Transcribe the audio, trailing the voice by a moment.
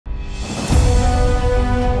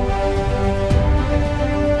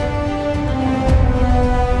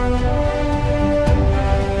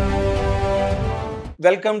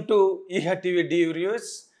Welcome to ఈహా TV D views.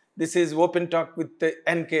 This is open talk with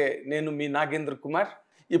NK. నేను మీ నాగేంద్ర కుమార్.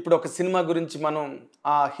 ఇప్పుడు ఒక cinema గురించి మనం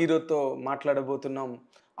ఆ హీరోతో మాట్లాడబోతున్నాం.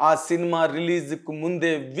 ఆ సినిమా రిలీజ్కు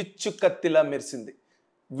ముందే విచ్చు కత్తిలా మెరిసింది.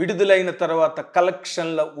 విడుదలైన తర్వాత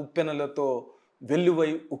కలెక్షన్ల ఉప్పెనలతో వెల్లువై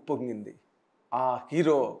ఉప్పొంగింది. ఆ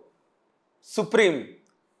hero supreme.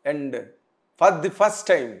 And for the first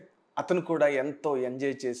time అతను కూడా ఎంతో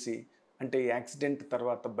ఎంజాయ్ చేసి, అంటే యాక్సిడెంట్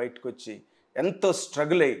తర్వాత బయటకు వచ్చి ఎంతో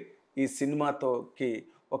స్ట్రగుల్ అయ్యి ఈ సినిమాతోకి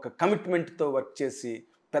ఒక కమిట్మెంట్తో వర్క్ చేసి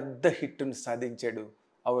పెద్ద హిట్ను సాధించాడు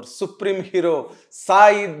hour supreme hero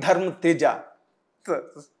Sai Dharma Teja.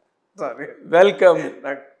 Sorry, welcome.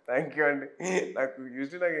 నాకు థ్యాంక్ యూ అండి. నాకు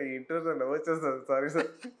యూజువల్లీ నాకు ఇంట్రోస్ వచ్చేస్తుంది. Sorry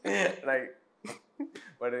sir. Like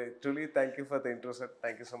but truly thank you for the intro sir.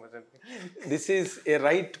 Thank you so much అండి. This is a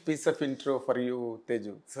right piece of intro for you,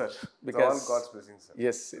 Teju. Sir, Because all God's blessings sir.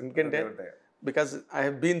 yes, ఎందుకంటే because I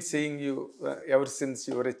have been seeing you ever since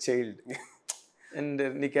you were a child. And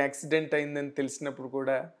నీకు accident అయిందని తెలిసినప్పుడు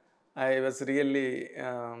కూడా I was really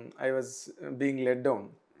being lead down.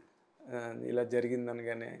 ఇలా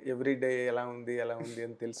జరిగిందనగానే everyday ఎలా ఉంది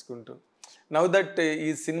అని తెలుసుకుంటూ, నౌ దట్ ఈ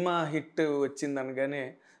cinema hit వచ్చిందనగానే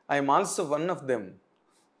I'm also one of them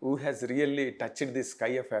who has really touched the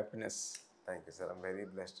sky of happiness. Thank you sir. I'm very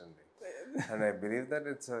blessed అండి. And I believe that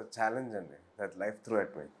it's a challenge అండి, that life through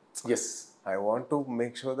at me. Yes, I want to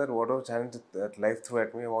make sure that whatever challenge that life threw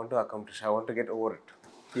at me, I want to accomplish. I want to get over it.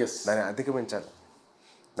 yes. దాన్ని అధిగమించాలి.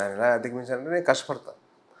 దాన్ని ఎలా అధిగమించాలంటే నేను కష్టపడతా.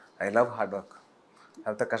 I love hard work.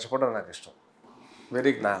 అంత కష్టపడడం నాకు ఇష్టం.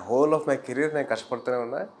 Very నా హోల్ ఆఫ్ మై కెరీర్ నేను కష్టపడుతూనే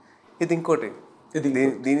ఉన్నా. ఇది ఇంకోటి.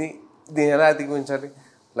 దీన్ని ఎలా అధిగమించాలి?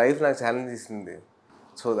 లైఫ్ నాకు ఛాలెంజ్ ఇస్తుంది.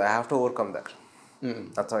 So I have to overcome that.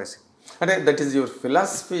 That's how I see. అంటే దట్ ఈస్ యువర్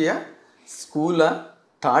ఫిలాసఫీయా, స్కూలా,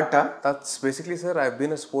 థాటా? That's basically, sir, I've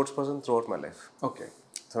been a sports person throughout my life. Okay.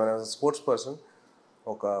 So when I was a sports person,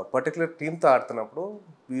 ఒక particular టీమ్తో ఆడుతున్నప్పుడు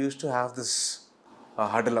we use to have this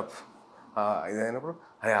హడల్ up. ఇదైనప్పుడు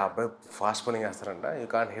అరే ఆ అబ్బాయి fast bowling వేస్తారంట, you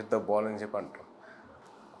can't hit the ball అని చెప్పి అంటారు.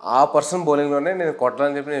 ఆ person బౌలింగ్లోనే నేను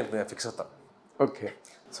కొట్టాలని చెప్పి నేను ఫిక్స్ అవుతాను. ఓకే.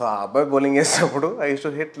 సో ఆ అబ్బాయి బౌలింగ్ వేసినప్పుడు I use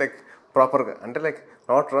to hit like ప్రాపర్గా, అంటే like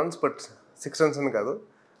not runs but 6 runs అని కాదు,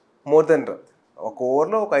 మోర్ దెన్ రన్. ఒక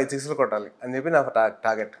ఓవర్లో ఒక 5 6 కొట్టాలి అని చెప్పి నా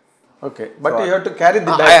target. Okay, but you have to carry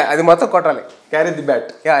the bat. అది మొత్తం కొట్టాలి. Carry the bat.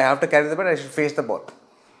 Yeah, I have to carry the bat. I should face the ball.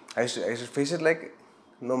 I should face it like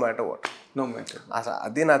no matter what. No matter.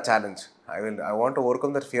 అది నా challenge. I want to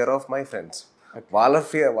overcome that fear of my friends.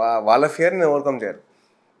 వాళ్ళ fear నేను overcome చేయాలి.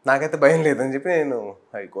 నాకైతే భయం లేదని చెప్పి నేను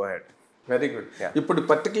I go head. Very good. ఇప్పుడు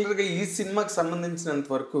పర్టికులర్గా ఈ సినిమాకి సంబంధించినంత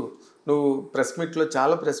వరకు నువ్వు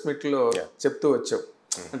చాలా ప్రెస్ మీట్లో చెప్తూ వచ్చావు.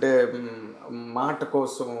 అంటే మాట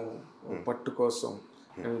కోసం, పట్టు కోసం,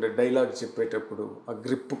 అండ్ డైలాగ్ చెప్పేటప్పుడు ఆ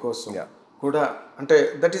గ్రిప్ కోసం కూడా, అంటే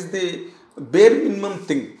that is the bear minimum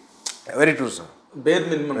thing. Very true sir. Bear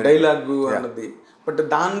minimum dialogue అన్నది. బట్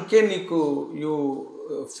దానికే నీకు you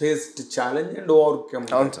faced challenge and overcome.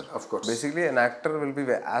 అవును sir. Of course. Basically an actor will be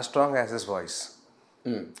as strong as his voice.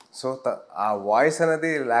 So ఆ voice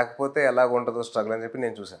అనేది లేకపోతే ఎలాగ ఉంటుందో struggle అని చెప్పి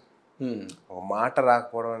నేను చూసాను. ఒక మాట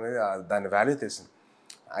రాకపోవడం అనేది దాని వాల్యూ తెలిసింది.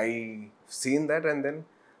 I seen that. And then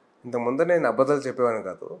ఇంతకుముందు నేను అబద్ధాలు చెప్పేవాడిని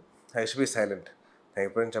కాదు. I should be silent. నేను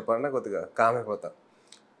ఎప్పుడైనా చెప్పాలన్నా కొద్దిగా కామ్ అయిపోతా.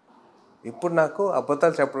 ఇప్పుడు నాకు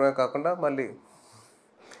అబద్ధాలు చెప్పడమే కాకుండా మళ్ళీ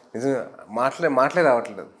నిజంగా మాటలే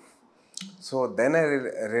రావట్లేదు. So then I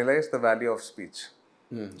realise the value of speech.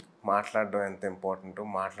 మాట్లాడడం ఎంత ఇంపార్టెంట్,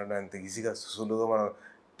 మాట్లాడడం ఎంత ఈజీగా సులువుగా మనం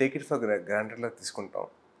టేక్ ఇట్ ఫర్ గ్రాంటెడ్లా తీసుకుంటాం.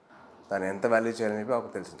 దాన్ని ఎంత వాల్యూ చేయాలని చెప్పి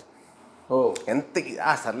అప్పుడు తెలిసింది. ఎంత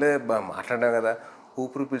సర్లే మాట్లాడాం కదా,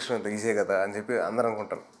 ఊపిరి పీల్చడం ఎంత ఈజీ కదా అని చెప్పి అందరూ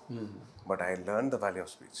అనుకుంటారు. But I learn the value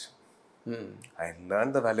of speech.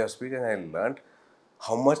 And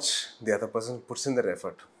how much the other person puts in their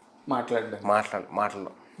effort.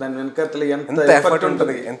 మాట్లాడడం దాని వెనకాల ఎంత ఎఫర్ట్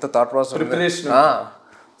ఉంటుంది, ఎంత థాట్ ప్రాసెస్.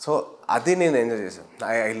 సో అది నేను ఎంజాయ్ చేశాను.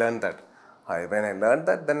 I learn that. When I learn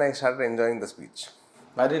that then I started enjoying the speech.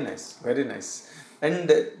 Very nice, very nice.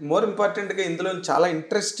 And more ఇంపార్టెంట్గా ఇందులో చాలా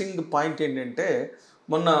ఇంట్రెస్టింగ్ పాయింట్ ఏంటంటే,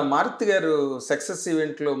 మొన్న మారుతి గారు సక్సెస్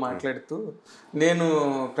ఈవెంట్లో మాట్లాడుతూ, నేను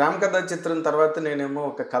ప్రేమ కథా చిత్రం తర్వాత నేనేమో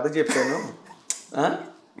ఒక కథ చెప్పాను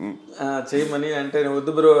చేయమని, అంటే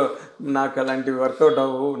వద్దు బ్రో నాకు అలాంటివి వర్కౌట్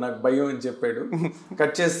అవ్వవు, నాకు భయం అని చెప్పాడు.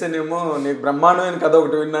 కట్ చేస్తేనేమో నీకు బ్రహ్మాండమైన కథ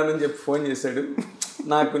ఒకటి విన్నానని చెప్పి ఫోన్ చేశాడు.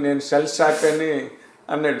 నేను షెల్ షాక్ అని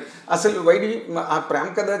అన్నాడు. అసలు ఆ ప్రేమ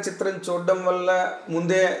కథా చిత్రం చూడడం వల్ల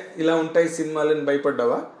ముందే ఇలా ఉంటాయి సినిమాలని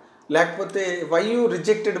భయపడ్డావా, లేకపోతే why you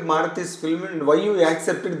rejected మారుతిస్ film and why you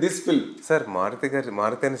accepted this film? Sir,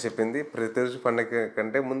 Maruti అని చెప్పింది ప్రతి రోజు పండుగ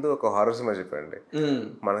కంటే ముందు ఒక హారర్ సినిమా చెప్పండి.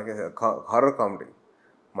 మనకి హారర్ కామెడీ.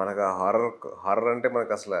 మనకు హారర్ అంటే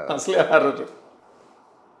మనకు అసలే హారర్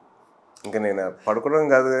ఇంకా నేను పడుకోవడం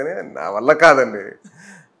కాదు కానీ నా వల్ల కాదండి.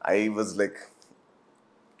 ఐ వాజ్ లైక్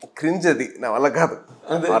క్రింజ్, అది నా వల్ల కాదు.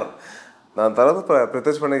 దాని తర్వాత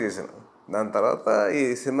ప్రత్యక్ష పండుగ చేశాను. దాని తర్వాత ఈ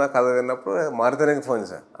సినిమా కథ విన్నప్పుడు మారుతానికి ఫోన్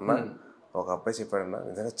చేశాను. అన్న ఒక అబ్బాయి చెప్పాడన్న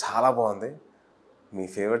నిజంగా చాలా బాగుంది, మీ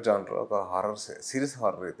ఫేవరెట్ జానర్ ఒక హారర్ సీరియస్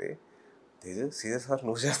హారర్ ఇది, తేజు సీరియస్ హారర్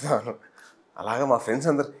నువ్వు చేస్తావు. అలాగా మా ఫ్రెండ్స్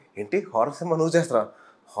అందరు ఏంటి హారర్ సినిమా నువ్వు చేస్తావా,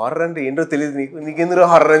 హారర్ అంటే ఏంటో తెలియదు నీకెందుకు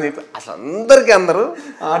హారర్ అని చెప్పి అసలు అందరూ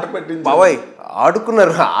ఆట పట్టించి బాబాయ్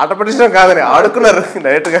ఆడుకున్నారు. ఆట పట్టించడం కాదని ఆడుకున్నారు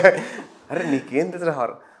డైరెక్ట్గా. అరే నీకేం తెలియదు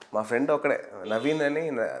హారర్. మా ఫ్రెండ్ ఒకడే నవీన్ అని,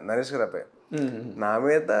 నరేష్ గారు అబ్బాయి, నా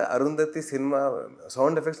మీద అరుంధతి సినిమా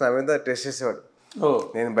సౌండ్ ఎఫెక్ట్స్ నా మీద టెస్ట్ చేసేవాడు.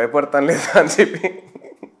 నేను భయపడతాను లేదా అని చెప్పి.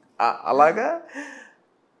 అలాగా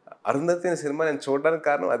అరుంధతి సినిమా నేను చూడడానికి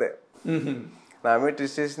కారణం అదే, నా మీద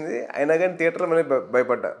టెస్ట్ చేసింది. అయినా కానీ థియేటర్లో మళ్ళీ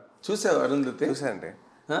భయపడ్డా. చూసావు అరుంధతి?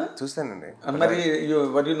 చూసానండి. మరి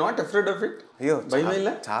were you not afraid of it? అయ్యో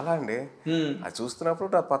చాలా అండి. అది చూస్తున్నప్పుడు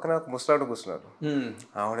నా పక్కన ఒక ముసలాడు కూర్చున్నారు,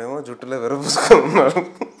 ఆవిడేమో జుట్టులో విరపూసుకొని ఉన్నారు.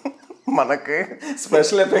 మనకి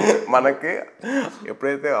స్పెషల్ ఎఫెక్ట్. మనకి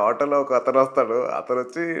ఎప్పుడైతే ఆటోలో ఒక అతను వస్తాడో అతను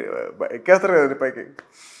వచ్చి ఎక్కేస్తారు కదండి పైకి,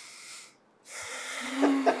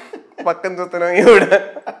 పక్కన చూస్తున్నా ఈవిడ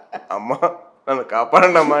అమ్మ నన్ను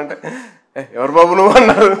కాపాడండి అమ్మ అంటే ఎవరు బాబు నువ్వు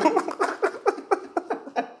అన్నారు.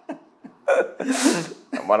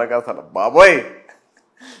 మనకు అసలు బాబోయ్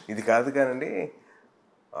ఇది కాదు కానండి.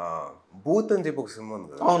 బూత్ అని చెప్పి ఒక సినిమా ఉంది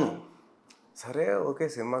కదా. అవును. సరే ఓకే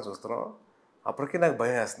సినిమా చూస్తున్నాం, అప్పటికి నాకు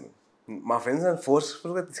భయం వేస్తుంది. మా ఫ్రెండ్స్ నన్ను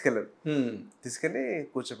ఫోర్స్ఫుల్గా తీసుకెళ్ళి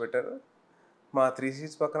కూర్చోబెట్టారు. మా 3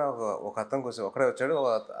 seats పక్కన ఒక అతను ఒకడే వచ్చాడు,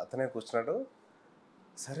 అతనే కూర్చున్నాడు.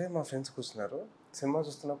 సరే మా ఫ్రెండ్స్ కూర్చున్నారు. సినిమా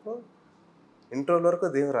చూస్తున్నప్పుడు ఇంటర్వల్ వరకు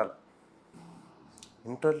దెయ్యం రాలి.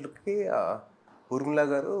 ఇంటర్వల్కి ఊర్మిళ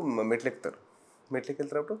గారు మెట్లెక్కుతారు.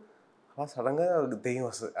 మెట్లెక్కెళ్తున్నప్పుడు అలా సడన్గా దెయ్యం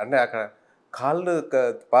వస్తుంది. అంటే అక్కడ కాళ్ళు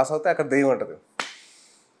పాస్ అవుతే అక్కడ దెయ్యం ఉంటుంది.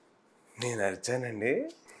 నేను అరిచానండి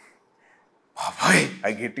బాబాయ్. ఆ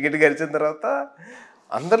గట్టిగా అరిచిన తర్వాత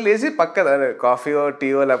అందరు లేచి పక్క కాఫీయో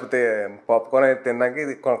టీయో లేకపోతే పాప్కార్న్ అయితే తిన్నాక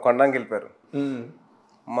ఇది కొనడానికి వెళ్ళిపోయారు.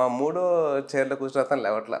 మా 3వ చైర్లో కూర్చుని అతను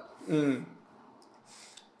లేవట్లా.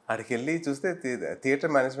 అక్కడికి వెళ్ళి చూస్తే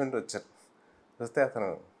థియేటర్ మేనేజ్మెంట్ వచ్చారు. చూస్తే అతను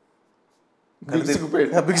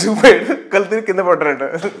బిగుసుకుపోయాడు, కళ్ళు తిరిగి కింద పడ్డారంట.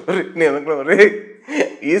 నేను అనుకున్నా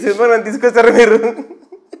ఈ సినిమా నన్ను తీసుకొచ్చారా మీరు.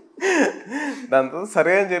 దాంతో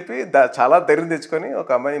సరే అని చెప్పి చాలా ధైర్యం తెచ్చుకొని ఒక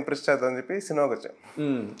అమ్మాయిని ఇంప్రెస్ చేద్దామని చెప్పి సినిమాకి వచ్చాం.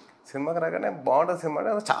 సినిమాకి రాగానే బాగుంటుంది సినిమా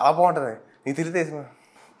అంటే చాలా బాగుంటుంది, నీకు తిరిగితే సినిమా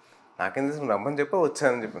నాకేం తెలుసు రమ్మని చెప్పి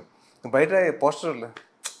వచ్చానని చెప్పి. బయట పోస్టర్లు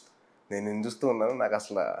నేను చూస్తూ ఉన్నాను, నాకు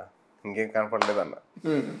అసలు ఇంకేం కనపడలేదు అన్న.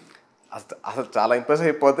 అసలు చాలా ఇంప్రెస్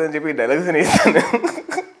అయిపోతుంది అని చెప్పి డైలాగ్స్ అని వేసాను.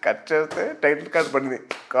 కట్ చేస్తే టైటిల్ కార్డ్ పడింది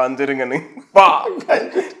కాంజరింగ్ అని.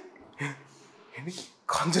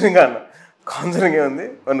 కాంజరింగ్ అన్న, కాంజరింగ్ ఏముంది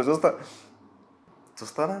నన్ను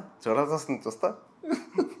చూస్తానా చూడాల్సి వస్తుంది చూస్తా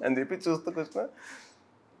అని చెప్పి చూస్తూ కూర్చున్నా.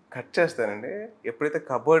 కట్ చేస్తానండి. ఎప్పుడైతే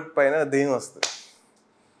కబోర్డ్ పైన దెయ్యం వస్తుంది,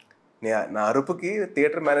 నా అరుపుకి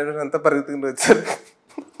థియేటర్ మేనేజర్ అంతా పరిగెత్తుకుని వచ్చారు.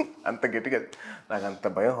 అంత గట్టిగా నాకు అంత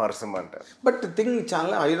భయం హారర్ సినిమా అంటారు. బట్ థింగ్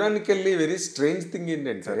చాలా ఐరానికల్లీ వెరీ స్ట్రేంజ్ థింగ్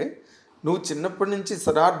ఏంటంటే నువ్వు చిన్నప్పటి నుంచి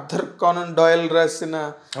సర్ ఆర్థర్ కానన్ డాయల్ రాసిన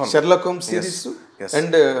Sherlock Holmes series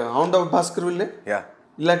and hound of బాస్కర్విల్లే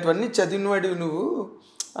ఇలాంటివన్నీ చదివినవాడివి నువ్వు.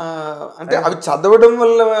 అంటే అవి చదవడం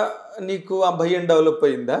వల్ల నీకు ఆ భయం డెవలప్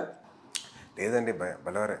అయిందా? లేదండి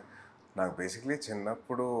బలవరే. నాకు బేసిక్లీ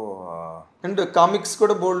చిన్నప్పుడు అండ్ కామిక్స్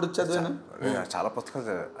కూడా బోల్డ్ చదివాను. చాలా పుస్తకాలు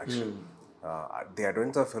చదివాను actually. The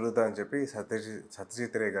adventure of Feluda అని చెప్పి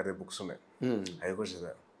సత్యజిత్ రే గారి బుక్స్ ఉన్నాయి, అవి కూడా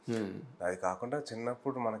చదివాను. అది కాకుండా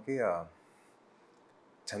చిన్నప్పుడు మనకి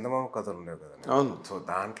చందమామ కథలు ఉండేవి కదండి. సో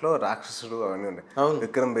దాంట్లో రాక్షసుడు అవన్నీ ఉండే,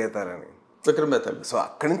 విక్రమ్ బేతాల్ అని. సో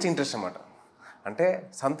అక్కడి నుంచి ఇంట్రెస్ట్ అన్నమాట. అంటే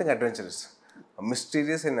something adventurous,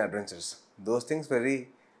 mysterious and adventurous, those things very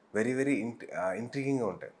very very ఇంట్రిగింగ్గా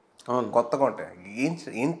ఉంటాయి, కొత్తగా ఉంటాయి.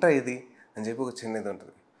 ఏంట్రా ఇది అని చెప్పి ఒక చిన్నది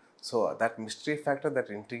ఉంటుంది. So that mystery factor,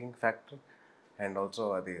 that intriguing factor, and also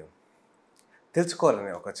అది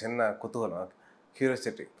తెలుసుకోవాలని ఒక చిన్న కుతూహలం,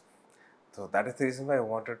 curiosity. So that is the reason why I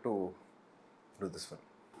wanted to do this film.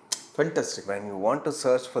 Fantastic. When you want to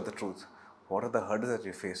search for the truth, what are the hurdles that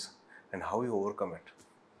you face and how you overcome it,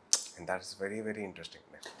 and that is very very interesting.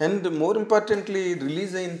 And more importantly,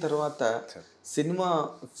 release అయిన తర్వాత cinema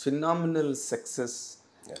phenomenal success,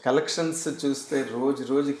 collections చూస్తే రోజు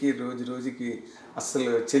రోజుకి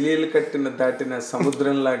అసలు చెలియలు దాటిన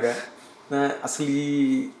సముద్రం లాగా. అసలు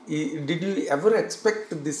ఈ did you ever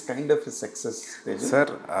expect this kind of success?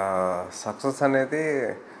 Sir success అనేది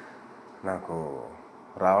నాకు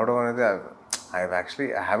రావడం అనేది ఐ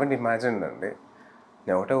హ్యావెంట్ ఇమాజిన్డ్ అండి.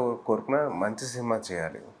 నేను ఒకటే కోరుకున్నా, మంచి సినిమా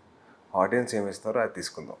చేయాలి, ఆడియన్స్ ఏమి ఇస్తారో అది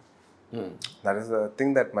తీసుకుందాం. That is the thing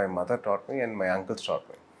that my mother taught me and my uncles taught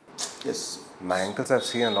me. Yes. My uncles have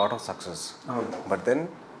seen a lot of success, but then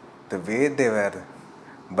the way they were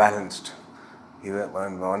balanced,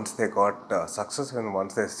 even once they got success and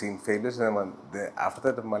once they seen failures, and after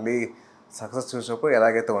that మళ్ళీ success చూసినప్పుడు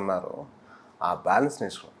ఎలాగైతే ఉన్నారో ఆ balance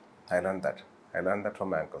నేర్చుకున్నాను. I learned that from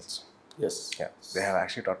my uncles. Yes. Yeah, they have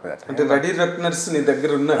actually taught me that. అంటే ready రెక్నర్స్ నీ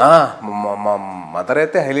దగ్గర ఉన్నారు. మా మదర్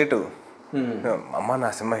అయితే హైలైట్. అమ్మ నా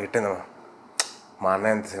సినిమా హిట్ అయిందమ్మా, మా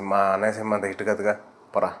అన్నయ్య సినిమా అంత హిట్ కదగా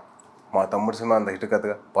పొరా, మా తమ్ముడు సినిమా అంత హిట్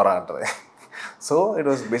కదగా పొరా అంటది. So it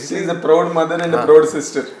was basically a proud mother and a proud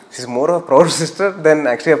sister. She's more of a proud sister than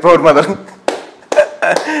actually a proud mother.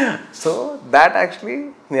 So that actually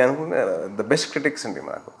నేను అనుకున్నా the best critics అండి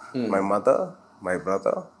నాకు. My mother, my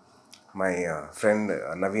brother, my friend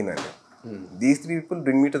Naveen అండి. These three people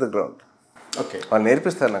bring me to the ground. Okay. వాళ్ళు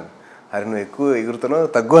నేర్పిస్తారు నాకు, అరే నువ్వు ఎక్కువ ఎగురుతున్నావు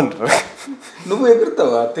తగ్గు అంటారు. నువ్వు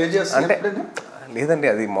ఎగురుతావా తేజస్? అంటే లేదండి,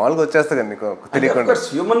 అది మామూలుగా వచ్చేస్తుంది కదా నీకు తెలియకుండా.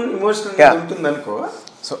 హ్యూమన్ ఎమోషన్ ఉంటుంది అనుకో.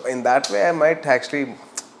 So in that way I might actually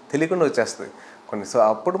తెలియకుండా వచ్చేస్తుంది కొన్ని. సో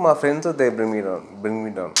అప్పుడు మా friends they bring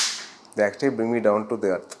me down they actually bring me down to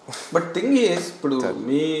the earth. But thing is ఇప్పుడు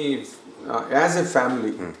me as a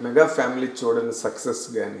family, mega family చూడని success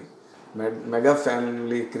కానీ, mega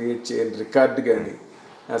family create చేయని record కానీ,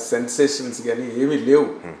 సెన్సేషన్స్ కానీ ఏమీ లేవు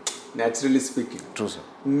న్యాచురల్లీ స్పీకింగ్. True sir.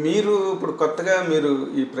 మీరు ఇప్పుడు కొత్తగా మీరు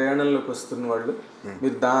ఈ ప్రయాణంలోకి వస్తున్న వాళ్ళు,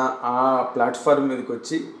 మీరు ఆ ప్లాట్ఫామ్ మీదకి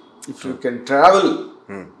వచ్చి if you can travel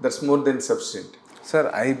that's more than sufficient. Sir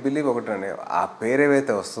I believe ఒకటండి, ఆ పేరు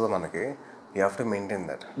ఏవైతే వస్తుందో మనకి you have to maintain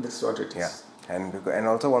that. That's what it is. And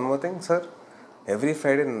also one more thing sir, every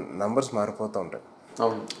Friday numbers మారిపోతూ ఉంటాయి.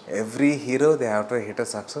 అవును. Every hero they have to hit a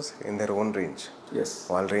success in their own range. Yes.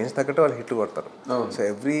 వాళ్ళ range తగ్గట్టు వాళ్ళు హిట్లు కొడతారు. So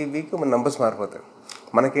every week మన numbers మారిపోతాయి.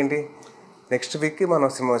 మనకేంటి నెక్స్ట్ వీక్కి మనం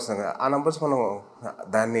సినిమా వచ్చినాం కదా, ఆ నంబర్స్ మనం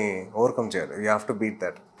దాన్ని ఓవర్కమ్ చేయాలి. You have to beat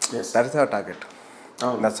that. That is our target.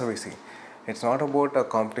 That's how we see. It's not about a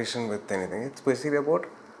competition with anything. It's basically about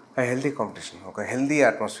a healthy competition, ఒక హెల్దీ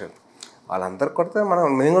అట్మాస్ఫియర్. వాళ్ళందరూ కొడితే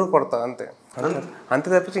మేము కూడా కొడతాం, అంతే అంతే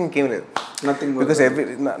తప్పించి ఇంకేం లేదు. నథింగ్. బికాస్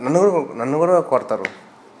నన్ను కూడా కొడతారు.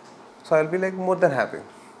 So I will be like more than happy.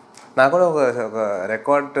 నాకు కూడా ఒక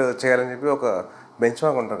రికార్డ్ చేయాలని చెప్పి ఒక బెంచ్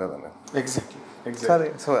మార్క్ ఉంటుంది కదండి. Exactly.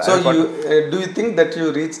 So do you think that you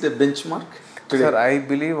reached a benchmark today? Sir, I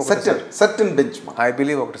believe certain benchmark. I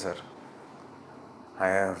believe okay, sir.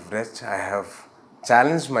 I have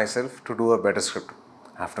challenged myself to do a better script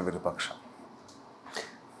after Virupaksha.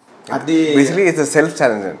 Basically, it's a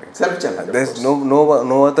self-challenge. Self-challenge. There's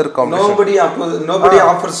no other competition. Nobody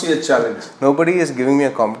offers you a challenge. Nobody is giving me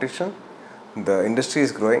a competition. The industry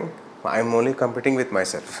is growing. I'm only competing with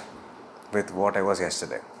myself, with what I was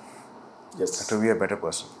yesterday. Yes. To be a better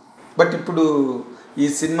person. But ఇప్పుడు ఈ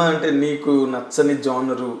cinema అంటే నీకు నచ్చని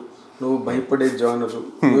genre, నువ్వు భయపడే genre,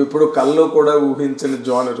 నువ్వు ఇప్పుడు కల్లో కూడా ఊహించని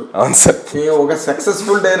జానరు, ఒక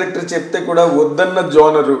సక్సెస్ఫుల్ డైరెక్టర్ చెప్తే కూడా వద్దన్న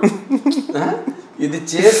జానరు, ఇది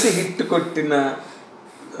చేసి హిట్ కొట్టిన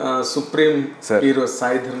supreme hero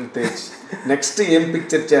Sai Dharam Tej next ఏం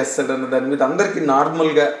పిక్చర్ చేస్తాడన్న దాని మీద అందరికి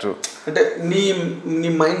నార్మల్గా అంటే నీ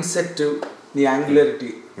మైండ్ సెట్, నీ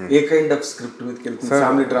angularity A kind of script మీదకి వెళ్తుంది?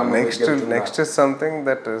 Family drama. Next is something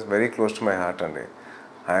that is very close to my heart అండి.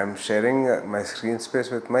 I'm sharing my screen space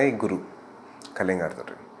with my Guru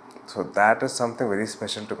కళింగారితో. So that is something very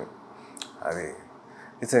special to me. అది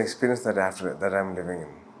it's an experience that I'm living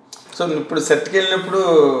in. So ఇప్పుడు సెట్కి వెళ్ళినప్పుడు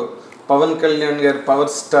పవన్ కళ్యాణ్ గారు,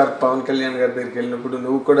 power star Pawan Kalyan గారి దగ్గరికి వెళ్ళినప్పుడు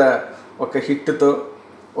నువ్వు కూడా ఒక హిట్తో,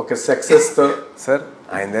 ఒక సక్సెస్తో. సార్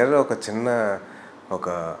ఆయన దగ్గర ఒక చిన్న ఒక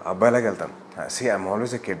అబ్బాయిలాగా వెళ్తాను. See, I'm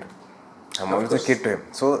always a kid to him.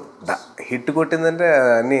 So hit కొట్టిందంటే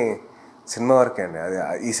అన్నీ సినిమా వరకే అండి. అది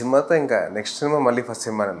ఈ సినిమాతో ఇంకా నెక్స్ట్ సినిమా మళ్ళీ ఫస్ట్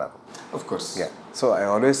సినిమానే నాకు. Of course. So I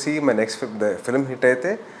always see my next film hit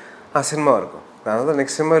అయితే ఆ సినిమా వరకు, దాని తర్వాత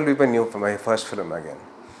next cinema will be my first film again.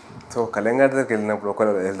 So Kalyan గారి దగ్గరికి వెళ్ళినప్పుడు ఒక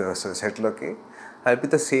సెట్లోకి I be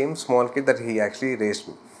the same small kid that he actually raised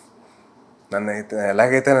మీ. నన్ను అయితే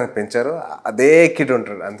ఎలాగైతే నన్ను పెంచారో అదే కిడ్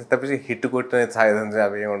ఉంటాడు, అంతే తప్పించి హిట్ కొట్టిన సాయుధం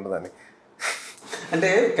అవి ఏమి ఉండదని. అంటే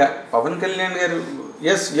పవన్ కళ్యాణ్ గారు,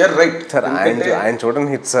 ఎస్ యూఆర్ రైట్ సార్, ఆయన చూడండి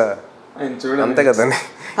హిట్స్, ఆయన చూడండి అంతే కదండి.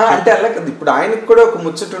 అంటే అలా కదా, ఇప్పుడు ఆయనకు కూడా ఒక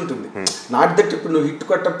ముచ్చట ఉంటుంది. నాట్ దట్ ఇప్పుడు నువ్వు హిట్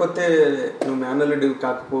కొట్టకపోతే నువ్వు మేనలుడు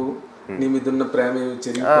కాకపోవు, నీ మీద ఉన్న ప్రేమ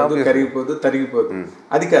చెరిగిపోదు, కరిగిపోదు, తరిగిపోదు,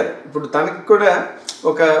 అది కాదు. ఇప్పుడు తనకి కూడా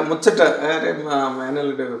ఒక ముచ్చట, అరే మా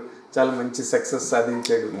మేనలుడు చాలా మంచి సక్సెస్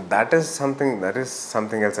సాధించాడు. దట్ ఈస్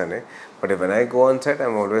సంథింగ్ ఎల్స్ అండి. But when I go on set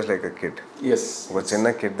I'm always like a kid. Yes, ఒక చిన్న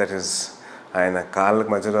కిడ్ దట్ ఈస్ ఆయన కాళ్ళకి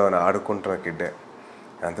మధ్యలో ఆడుకుంటున్న కిడ్డే,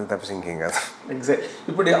 అంతే తప్పించి ఇంకేం కాదు. ఎగ్జాక్ట్.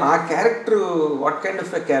 ఇప్పుడు ఆ character, what kind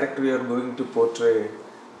of a character you are going to portray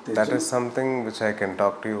That is something which I can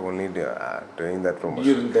talk to you only during that promotion.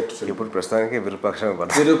 During that film. ఇప్పుడు ప్రస్తుతానికి విరూపాక్ష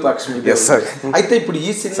Yes, sir. అయితే ఇప్పుడు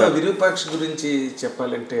ఈ సినిమా విరూపాక్ష గురించి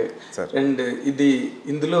చెప్పాలంటే and ఇది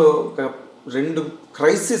ఇందులో ఒక 2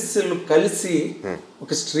 క్రైసిస్లు కలిసి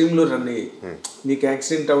ఒక స్ట్రీమ్ లో రన్ అయ్యి నీకు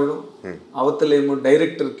యాక్సిడెంట్ అవ్వడం అవతలేమో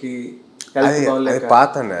డైరెక్టర్ కి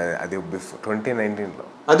పాత అండి అది 2019లో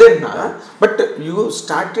అదేనా but you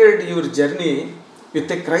started your journey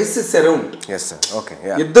with a crisis around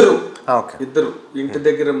ఇద్దరు ఇంటి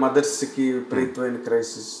దగ్గర మదర్స్ కి విపరీతమైన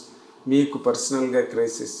క్రైసిస్ మీకు పర్సనల్ గా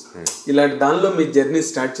క్రైసిస్ ఇలాంటి దానిలో మీ జర్నీ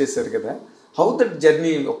స్టార్ట్ చేశారు కదా హౌ దట్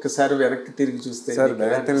జర్నీ ఒక్కసారి వెనక్కి తిరిగి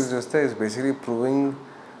చూస్తే is basically proving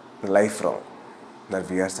life wrong that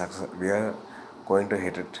we are going to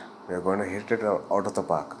hit it out of the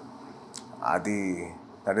park అది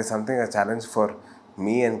that is something a challenge for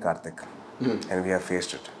me and Karthik and we have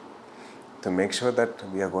faced it to make sure that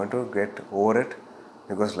we are going to get over it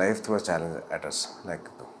because life threw a challenge at us like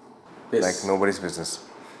nobody's business.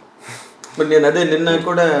 But నేను అదే నిన్న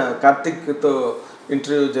కూడా కార్తిక్ తో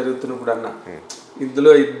interview జరుగుతున్నప్పుడు అన్న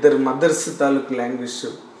ఇందులో ఇద్దరు mothers తాలూకు లాంగ్వేజ్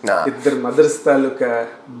ఇద్దరు మదర్స్ తాలూకా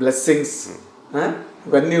బ్లెస్సింగ్స్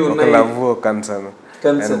ఇవన్నీ ఉన్నాయి love concern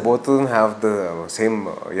and both of them have the same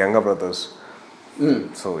younger brothers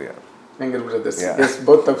so yeah younger brothers yes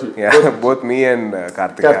both of you both me and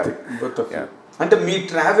Karthik both of you అంటే మీ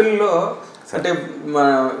travel లో అంటే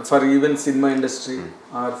for even cinema industry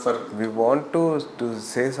are for we want to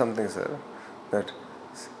say something sir that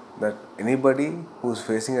anybody who's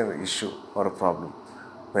facing an issue or a problem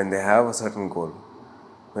when they have a certain goal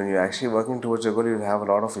when you're actually working towards your goal you have a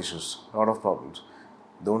lot of issues a lot of problems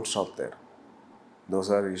don't stop there those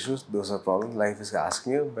are issues those are problems life is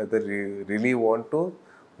asking you whether you really want to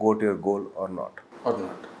go to your goal or not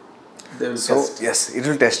they will so test. Yes it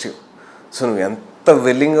will test you so నువ్వు ఎంత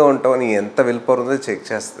విల్లింగ్గా ఉంటావు నీ ఎంత will power ఉందో check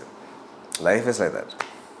చేస్తుంది life is like that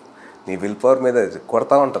నీ will power మీద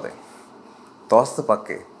కొడతా ఉంటుంది తోస్తుంది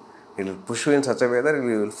పక్కే it will push you in such a way that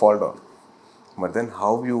you will fall down but then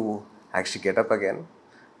how you actually get up again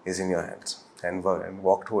is in your hands and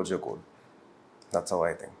walk towards your goal that's how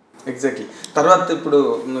I think exactly తర్వాత ఇప్పుడు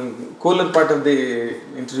cooler part of the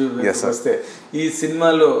interview వస్తే ఈ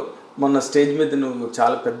సినిమాలో మొన్న stage మీద నువ్వు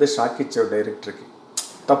చాలా పెద్ద షాక్ ఇచ్చావు డైరెక్టర్కి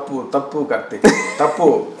తప్పు కార్తీక్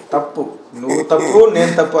తప్పు నువ్వు తప్పు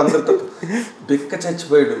నేను తప్పు అందరు తప్పు బిక్క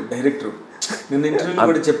చచ్చిపోయాడు డైరెక్టర్ నేను ఇంటర్వ్యూలో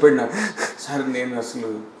కూడా చెప్పాడు నాకు సార్ నేను అసలు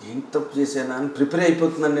ఏం తప్పు చేశానా అని ప్రిపేర్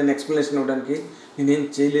అయిపోతున్నాను నేను ఎక్స్ప్లెనేషన్ ఇవ్వడానికి నేనేం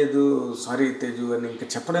చేయలేదు సారీ తేజు అని ఇంకా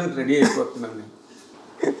చెప్పడానికి రెడీ అయిపోతున్నాను నేను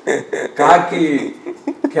కాకి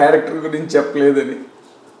క్యారెక్టర్ గురించి చెప్పలేదని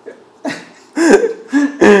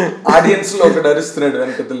ఆడియన్స్ లో ఒకటి అరుస్తున్నాడు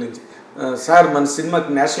వెనకతల నుంచి సార్ మన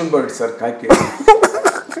సినిమాకి నేషనల్ బర్డ్ సార్ కాకి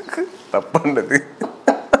తప్పండి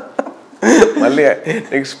మళ్ళీ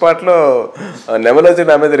నెక్స్ట్ పార్ట్లో నెమలి వచ్చి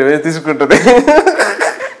నా మీద రివెంజ్ తీసుకుంటుంది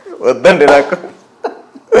వద్దండి నాకు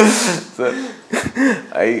సార్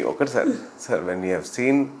ఒకటి sir when you have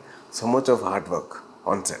seen so much of hard work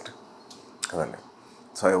on set కదండి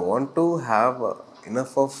so I want to have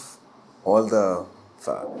enough of all the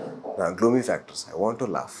gloomy factors. I want to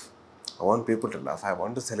laugh. I want people to laugh. I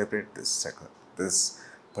want to celebrate this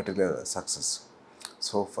particular success.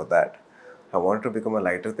 So for that, I want to become a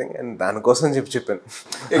lighter thing and దానికోసం చెప్పాను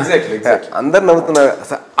exactly అందరు నవ్వుతున్నారు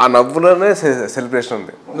ఆ నవ్వులోనే celebration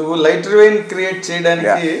ఉంది నువ్వు lighter wine create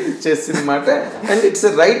చేయడానికి చేసిన మాట అండ్ ఇట్స్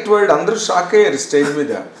రైట్ వర్డ్ అందరూ షాక్ అయ్యారు స్టేజ్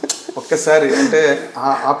మీద ఒక్కసారి అంటే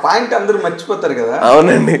ఆ పాయింట్ అందరూ మర్చిపోతారు కదా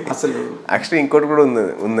అవునండి అసలు యాక్చువల్లీ ఇంకోటి కూడా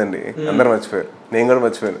ఉందండి అందరు మర్చిపోయారు నేను కూడా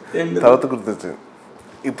మర్చిపోయాను తర్వాత గుర్తొచ్చింది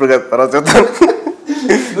ఇప్పుడు కదా తర్వాత చెప్తాను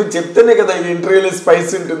నువ్వు చెప్తేనే కదా ఈ ఇంటర్వ్యూలో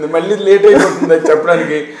స్పైస్ ఉంటుంది మళ్ళీ లేట్ అయిపోతుంది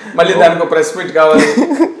చెప్పడానికి మళ్ళీ దానికి ప్రెస్ మీట్ కావాలి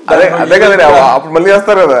అదే కదండి అప్పుడు మళ్ళీ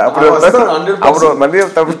వస్తారు కదా అప్పుడు మళ్ళీ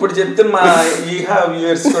ఇప్పుడు చెప్తే మా ఈహా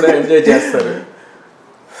వ్యూయర్స్ కూడా ఎంజాయ్ చేస్తారు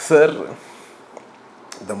sir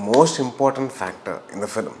the most important factor in the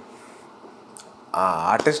film ఆ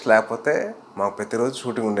ఆర్టిస్ట్ లేకపోతే మాకు ప్రతిరోజు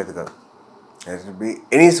షూటింగ్ ఉండేది కాదు it will be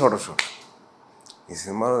any sort of shoot ఈ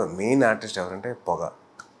సినిమాలో మెయిన్ ఆర్టిస్ట్ ఎవరంటే పొగ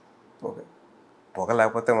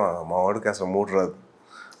లేకపోతే మా వాడికి అసలు మూడు రాదు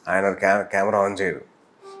ఆయన కెమెరా ఆన్ చేయడు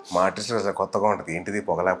మా ఆర్టిస్ట్ అసలు కొత్తగా ఉంటుంది ఏంటిది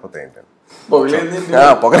పొగ లేకపోతే ఏంటని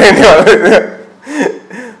పొగలేంటి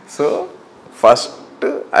so first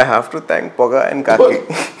I have to thank పొగ అండ్ కాకి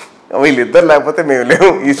వీళ్ళిద్దరు లేకపోతే మేము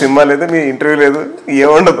లేవు ఈ సినిమా లేదు మీ ఇంటర్వ్యూ లేదు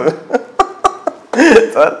ఏముండదు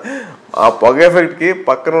సార్ ఆ పొగ ఎఫెక్ట్కి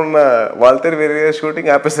పక్కన ఉన్న వాళ్ళతో వేరే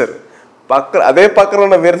షూటింగ్ ఆపేశారు అదే పక్కన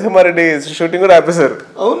ఉన్న వీరసింహారెడ్డి షూటింగ్ కూడా ఆపేశారు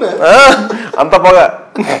అవునా అంత పొగ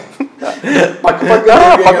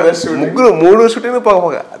మూడు షూటింగ్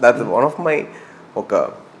పొగ దట్ వన్ ఆఫ్ మై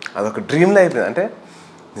అదొక డ్రీమ్లో అయిపోయింది అంటే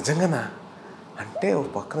నిజంగానా అంటే ఒక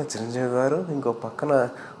పక్కన చిరంజీవి గారు ఇంకో పక్కన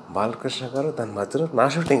బాలకృష్ణ గారు, దాని మధ్యలో నా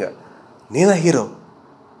షూటింగ్, నేనా హీరో,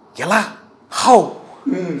 ఎలా హౌ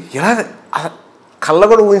ఎలా కళ్ళ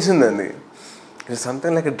కూడా ఊహించిందండి. It's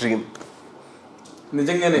something like a dream.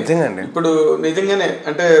 నిజంగానే ఇప్పుడు నిజంగానే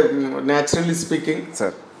అంటే naturally speaking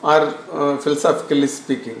sir are ఫిలసాఫికల్లీ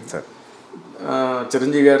speaking sir,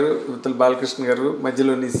 Chiranjeevi గారు ఇవతల బాలకృష్ణ గారు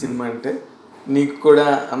మధ్యలో నీ సినిమా అంటే నీకు కూడా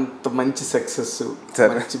అంత మంచి సక్సెస్,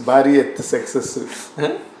 మంచి భారీ ఎత్తు సక్సెస్,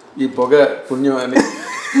 ఈ పొగ పుణ్యం అని.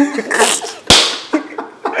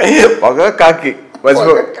 పొగ కాకి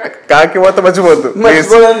కాకి మొత్తం మర్చిపోద్దు,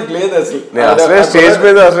 మర్చిపోవడానికి లేదు అసలు. అసలు స్టేజ్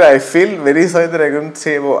మీద అసలు I feel very sorry that I don't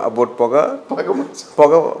say about పొగ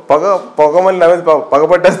పొగ పొగ పొగ మళ్ళీ నా మీద పొగ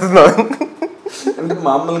పట్టేస్తున్నా. అంటే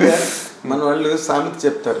మామూలుగా మన వాళ్ళు సామెత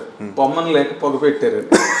చెప్తారు, బొమ్మను లేక పొగ పెట్టారు.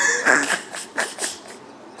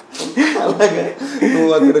 అలాగే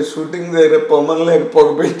నువ్వు అక్కడ షూటింగ్ దగ్గర బొమ్మను లేక పొగ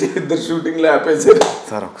పెట్టి ఇద్దరు షూటింగ్లో ఆపేశారు.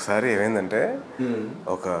 సార్ ఒకసారి ఏమైందంటే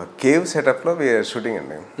ఒక కేవ్ సెటప్లో షూటింగ్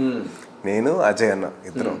అండి, నేను అజయ్ అన్న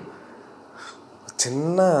ఇద్దరం,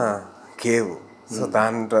 చిన్న కేవ్. సో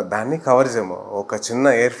దాన్ని కవర్ చేయము, ఒక చిన్న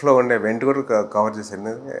ఎయిర్ ఫ్లో ఉండే వెంట్ కూడా కవర్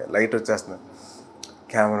చేసేది, లైట్ వచ్చేస్తుంది,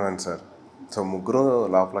 కెమెరామెన్ సార్. సో ముగ్గురు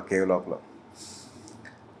లోపల కేవ్ లోపల,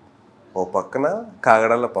 ఓ పక్కన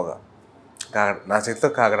కాగడాల పొగ, నా చేతితో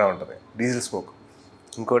కాగడా ఉంటుంది, డీజిల్ స్మోక్,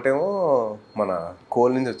 ఇంకోటేమో మన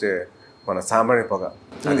కోల్ నుంచి వచ్చే మన సాంబ్రాణి పొగ.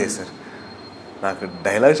 అదే సార్ నాకు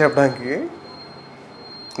డైలాగ్ చెప్పడానికి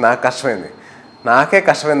నాకు కష్టమైంది. నాకే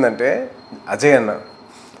కష్టమైందంటే అజయ్ అన్న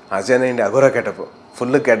ఏంటి అఘోరా గెటప్,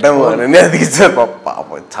 ఫుల్ గెడ్డము అని అది ఇచ్చారు.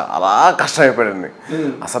 పాప చాలా కష్టమైపోయాడండి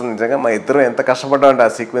అసలు. నిజంగా మా ఇద్దరు ఎంత కష్టపడ్డామంటే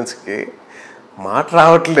ఆ సీక్వెన్స్కి మాట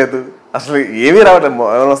రావట్లేదు, అసలు ఏమీ రావట్లేదు.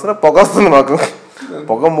 ఏమైనా వస్తున్నా పొగ వస్తుంది మాకు,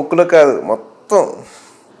 పొగ ముక్కులో కాదు మొత్తం.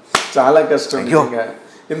 చాలా కష్టం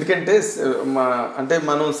ఎందుకంటే అంటే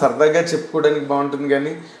మనం సరదాగా చెప్పుకోవడానికి బాగుంటుంది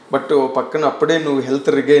కానీ బట్ పక్కన అప్పుడే నువ్వు హెల్త్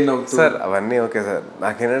రిగైన్ అవుతుంది సార్. అవన్నీ ఓకే సార్,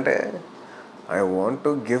 నాకేంటంటే I want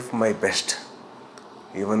to give my best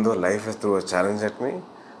even though life is through a challenge at me.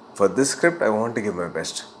 For this script I want to give my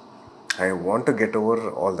best. I want to get over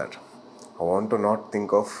all that. I want to not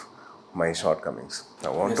think of my short Cummins.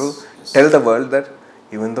 I want to tell the world that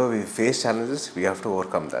even though we face challenges we have to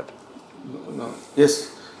overcome that. Yes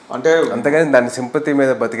అంటే అంతేగాని దాని sympathy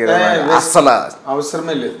మీద బతికేది అస్సలు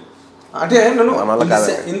అవసరమే లేదు. అంటే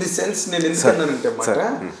in the sense నేను ఎందుకన్నానంటే మాట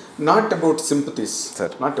not about sympathies,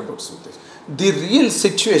 not about sympathies, the real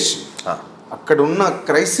situation. అక్కడ ఉన్న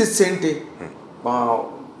క్రైసిస్ ఏంటి,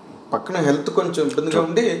 పక్కన హెల్త్ కొంచెం ఇబ్బందిగా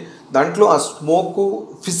ఉండి దాంట్లో ఆ smoke,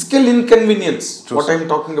 physical inconvenience, what I'm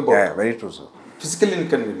talking about, very true sir, physical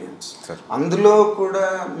inconvenience. అందులో కూడా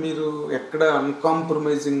మీరు ఎక్కడ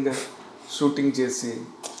అన్కాంప్రమైజింగ్గా షూటింగ్ చేసి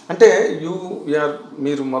అంటే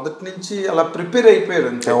మీరు మొదటి నుంచి అలా ప్రిపేర్ అయిపోయారు.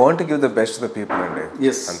 I want to give the best to the people అండి.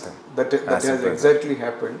 Yes, that has exactly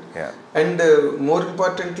happened. And more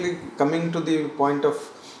importantly, coming to the point of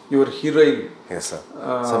your heroine, yes sir,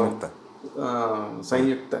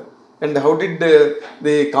 Sanyukta, and how did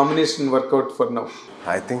the combination work out for now?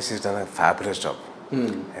 I think she's done a fabulous job,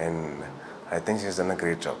 and I think she's done a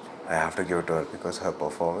great job. I have to give it to her because her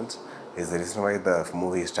performance is the reason why the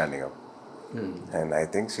movie is standing up. And I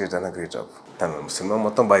think she's done a great job. తను cinema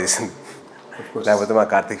మొత్తం బాగా చేసింది, లేకపోతే మా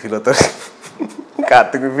Karthik feel అవుతారు.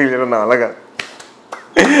 Karthik feel చేయడం అలాగా,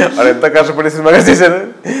 వాడు ఎంత కష్టపడి సినిమాగా చేశారు,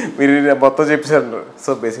 మీరు మొత్తం చెప్పేశారు.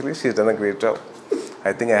 So basically షీ's done a great job.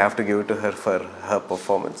 I think I have to give it to her for her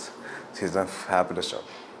performance. She's done a fabulous job.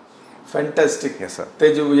 Fantastic. Yes sir.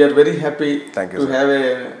 Teju, we are very happy to have a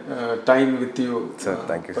time with you, sir.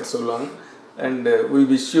 Thank you for so long. And we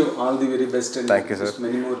wish you all the very best and thank you sir,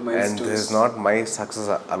 many more milestones. And this is not my success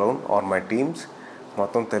alone or my teams,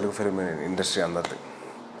 మొత్తం Telugu film industry అందరిది.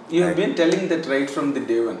 You have been telling that right from the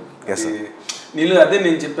day one. Yes sir. నీళ్ళు అదే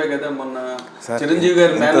నేను చెప్పా కదా మొన్న చిరంజీవి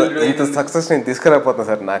గారు ఇంత సక్సెస్ నేను తీసుకురాకపోతున్నా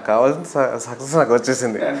సార్, నాకు కావాల్సిన సక్సెస్ నాకు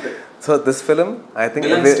వచ్చేసింది. So this film I think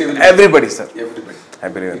everybody sir,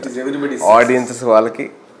 I believe audiences వాళ్ళకి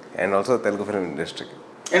అండ్ ఆల్సో తెలుగు ఫిల్మ్ ఇండస్ట్రీకి.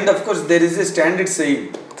 And of course there is a standard saying,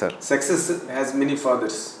 sir, success has many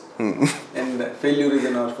fathers and failure is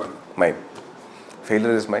an orphan. Mine.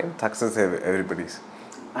 Failure is mine, success is everybody's.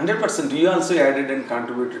 100%. You also added and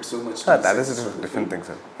contributed so much. That is a different thing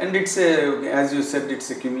sir. And it's a, as you said, it's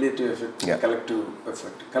a cumulative effect, collective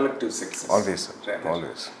effort, collective success. Always sir, rather.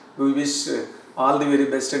 Always. We wish all the very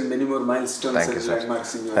best and many more milestones and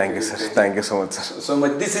landmarks in your Thank you sir. Thank you so much sir. So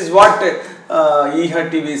much. This is what Eha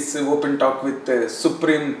TV's Open Talk with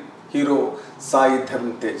Supreme Hero Sai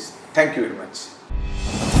Dharam Tej. Thank you very much.